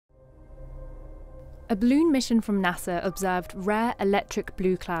a balloon mission from NASA observed rare electric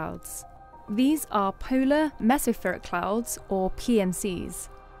blue clouds. These are polar mesospheric clouds, or PMCs.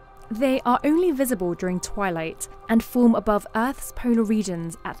 They are only visible during twilight and form above Earth's polar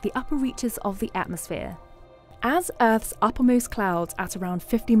regions at the upper reaches of the atmosphere. As Earth's uppermost clouds at around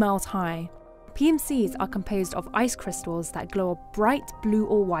 50 miles high, PMCs are composed of ice crystals that glow a bright blue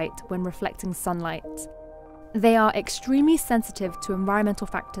or white when reflecting sunlight. They are extremely sensitive to environmental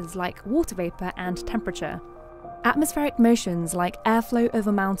factors like water vapor and temperature. Atmospheric motions like airflow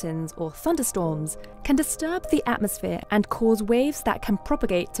over mountains or thunderstorms can disturb the atmosphere and cause waves that can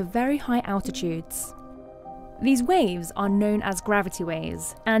propagate to very high altitudes. These waves are known as gravity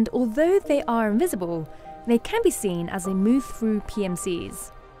waves, and although they are invisible, they can be seen as they move through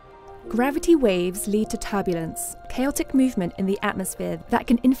PMCs. Gravity waves lead to turbulence, chaotic movement in the atmosphere that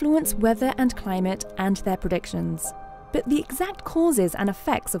can influence weather and climate and their predictions. But the exact causes and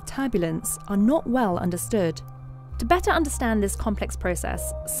effects of turbulence are not well understood. To better understand this complex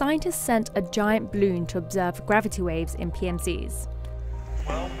process, scientists sent a giant balloon to observe gravity waves in PMCs.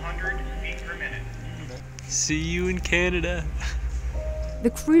 1,200 feet per minute. See you in Canada.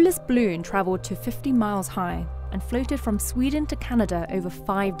 The crewless balloon travelled to 50 miles high and floated from Sweden to Canada over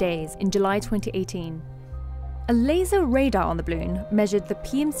 5 days in July 2018. A laser radar on the balloon measured the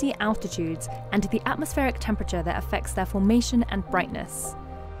PMC altitudes and the atmospheric temperature that affects their formation and brightness.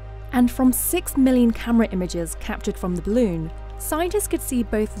 And from 6 million camera images captured from the balloon, scientists could see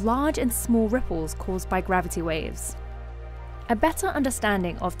both large and small ripples caused by gravity waves. A better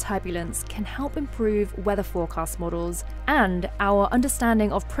understanding of turbulence can help improve weather forecast models and our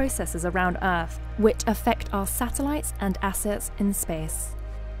understanding of processes around Earth, which affect our satellites and assets in space.